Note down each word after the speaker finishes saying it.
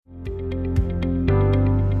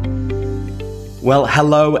Well,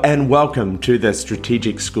 hello and welcome to the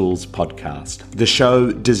Strategic Schools podcast, the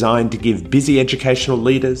show designed to give busy educational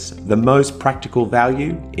leaders the most practical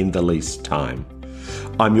value in the least time.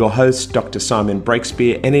 I'm your host, Dr. Simon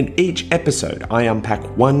Breakspear, and in each episode, I unpack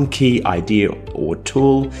one key idea or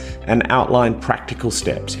tool and outline practical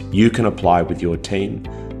steps you can apply with your team,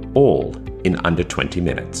 all in under 20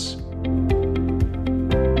 minutes.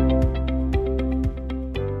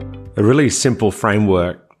 A really simple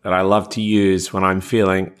framework that I love to use when I'm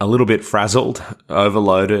feeling a little bit frazzled,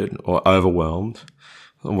 overloaded, or overwhelmed.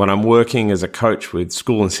 When I'm working as a coach with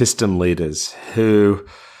school and system leaders who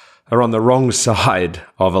are on the wrong side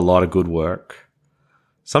of a lot of good work.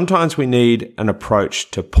 Sometimes we need an approach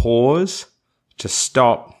to pause, to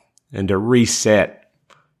stop, and to reset,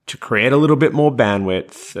 to create a little bit more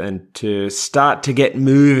bandwidth and to start to get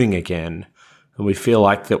moving again. And we feel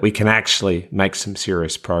like that we can actually make some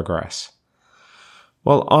serious progress.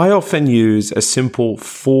 Well, I often use a simple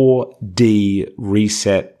 4D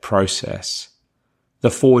reset process. The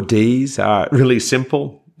 4 Ds are really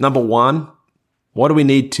simple. Number 1, what do we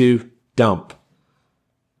need to dump?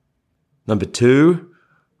 Number 2,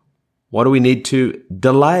 what do we need to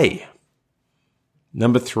delay?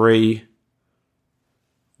 Number 3,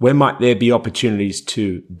 where might there be opportunities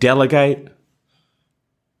to delegate?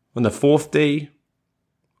 And the 4th D,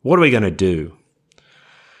 what are we going to do?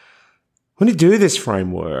 When you do this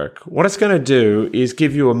framework, what it's going to do is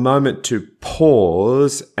give you a moment to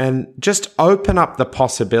pause and just open up the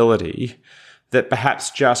possibility that perhaps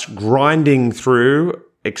just grinding through,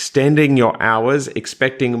 extending your hours,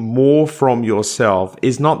 expecting more from yourself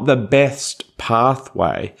is not the best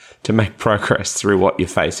pathway to make progress through what you're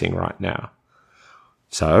facing right now.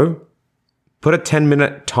 So, put a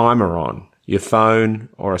 10-minute timer on your phone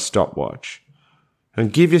or a stopwatch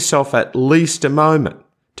and give yourself at least a moment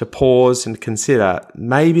to pause and consider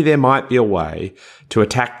maybe there might be a way to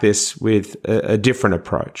attack this with a different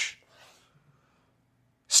approach.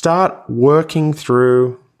 Start working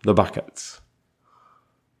through the buckets.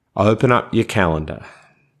 Open up your calendar.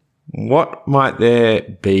 What might there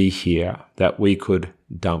be here that we could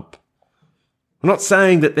dump? I'm not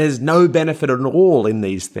saying that there's no benefit at all in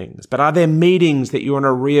these things, but are there meetings that you're on a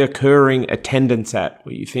reoccurring attendance at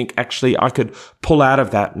where you think, actually, I could pull out of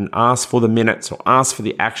that and ask for the minutes or ask for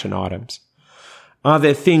the action items? Are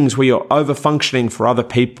there things where you're over-functioning for other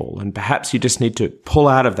people and perhaps you just need to pull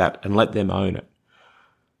out of that and let them own it?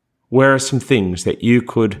 Where are some things that you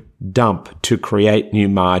could dump to create new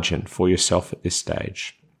margin for yourself at this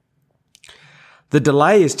stage? The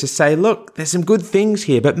delay is to say, look, there's some good things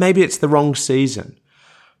here, but maybe it's the wrong season.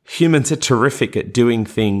 Humans are terrific at doing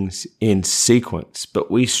things in sequence,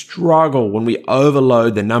 but we struggle when we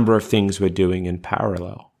overload the number of things we're doing in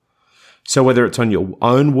parallel. So whether it's on your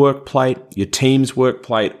own work plate, your team's work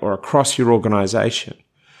plate, or across your organization,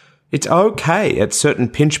 it's okay at certain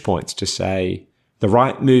pinch points to say the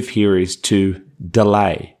right move here is to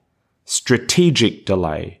delay, strategic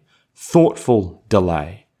delay, thoughtful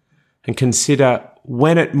delay, and consider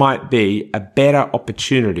when it might be a better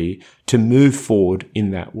opportunity to move forward in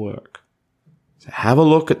that work. So have a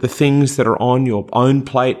look at the things that are on your own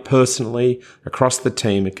plate personally across the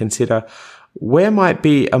team and consider where might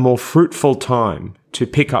be a more fruitful time to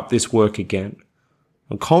pick up this work again.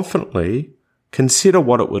 And confidently consider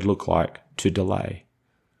what it would look like to delay.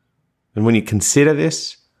 And when you consider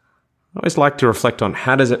this, I always like to reflect on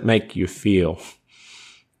how does it make you feel?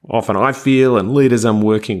 Often I feel, and leaders I'm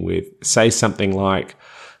working with say something like,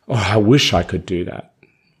 oh, I wish I could do that.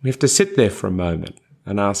 We have to sit there for a moment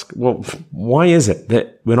and ask, well, why is it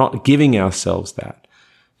that we're not giving ourselves that?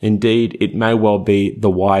 Indeed, it may well be the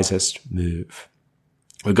wisest move.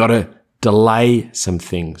 We've got to delay some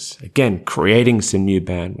things. Again, creating some new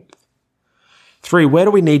bandwidth. 3, where do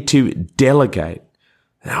we need to delegate?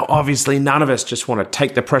 Now, obviously, none of us just want to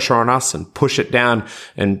take the pressure on us and push it down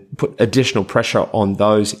and put additional pressure on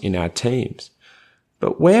those in our teams.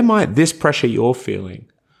 But where might this pressure you're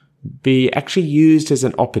feeling be actually used as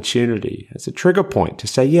an opportunity, as a trigger point to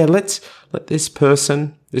say, yeah, let's let this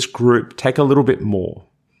person, this group take a little bit more.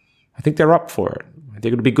 I think they're up for it. I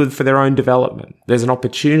think it'll be good for their own development. There's an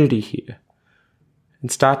opportunity here.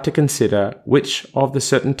 And start to consider which of the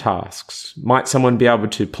certain tasks might someone be able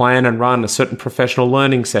to plan and run a certain professional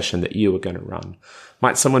learning session that you are going to run?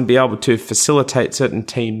 Might someone be able to facilitate certain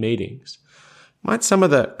team meetings? Might some of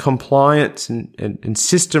the compliance and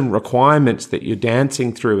system requirements that you're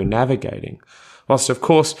dancing through and navigating, whilst of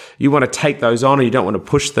course you want to take those on and you don't want to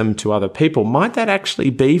push them to other people, might that actually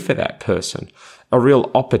be for that person a real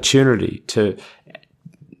opportunity to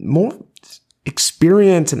more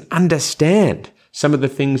experience and understand some of the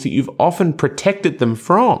things that you've often protected them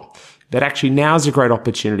from, that actually now's a great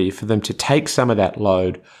opportunity for them to take some of that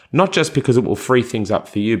load, not just because it will free things up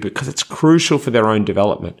for you, but because it's crucial for their own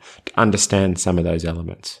development to understand some of those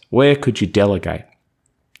elements. Where could you delegate?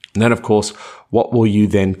 And then, of course, what will you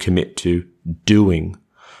then commit to doing?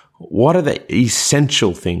 What are the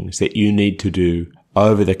essential things that you need to do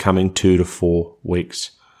over the coming 2 to 4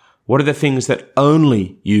 weeks? What are the things that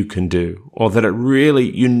only you can do, or that are really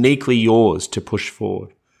uniquely yours to push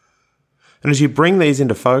forward? And as you bring these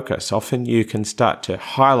into focus, often you can start to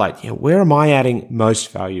highlight, where am I adding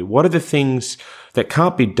most value? What are the things that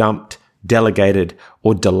can't be dumped, delegated,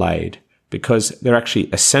 or delayed? Because they're actually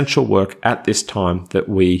essential work at this time that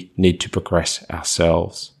we need to progress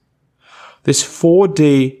ourselves. This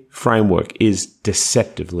 4D framework is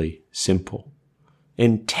deceptively simple.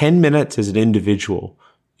 In 10 minutes as an individual,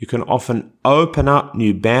 you can often open up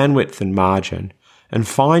new bandwidth and margin and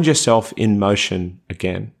find yourself in motion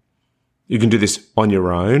again. You can do this on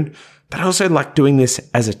your own, but I also like doing this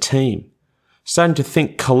as a team. Starting to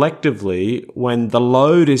think collectively when the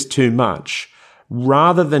load is too much,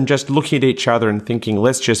 rather than just looking at each other and thinking,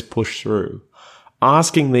 let's just push through.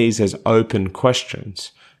 Asking these as open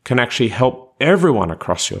questions can actually help everyone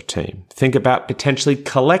across your team think about potentially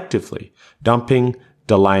collectively dumping,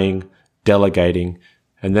 delaying, delegating,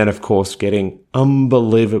 and then, of course, getting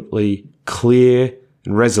unbelievably clear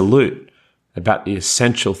and resolute about the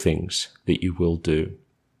essential things that you will do.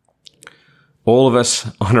 All of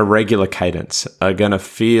us on a regular cadence are going to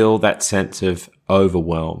feel that sense of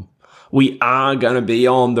overwhelm. We are going to be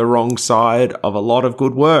on the wrong side of a lot of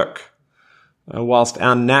good work. Whilst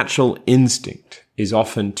our natural instinct is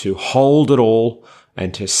often to hold it all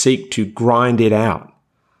and to seek to grind it out,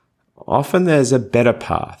 often there's a better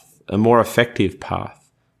path, a more effective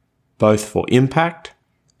path, both for impact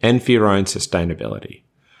and for your own sustainability.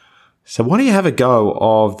 So why don't you have a go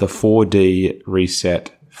of the 4D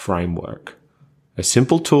Reset framework? A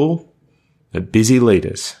simple tool that busy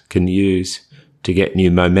leaders can use to get new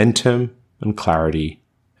momentum and clarity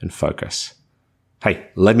and focus. Hey,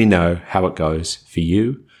 let me know how it goes for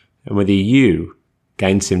you and whether you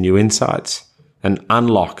gain some new insights and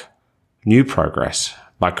unlock new progress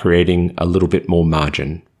by creating a little bit more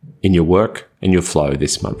margin in your work and your flow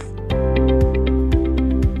this month.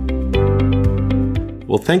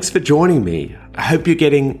 Well, thanks for joining me. I hope you're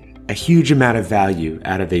getting a huge amount of value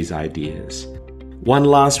out of these ideas. One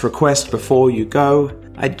last request before you go.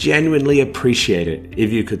 I genuinely appreciate it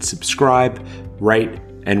if you could subscribe, rate,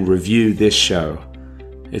 and review this show.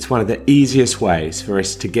 It's one of the easiest ways for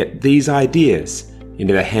us to get these ideas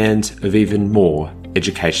into the hands of even more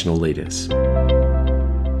educational leaders.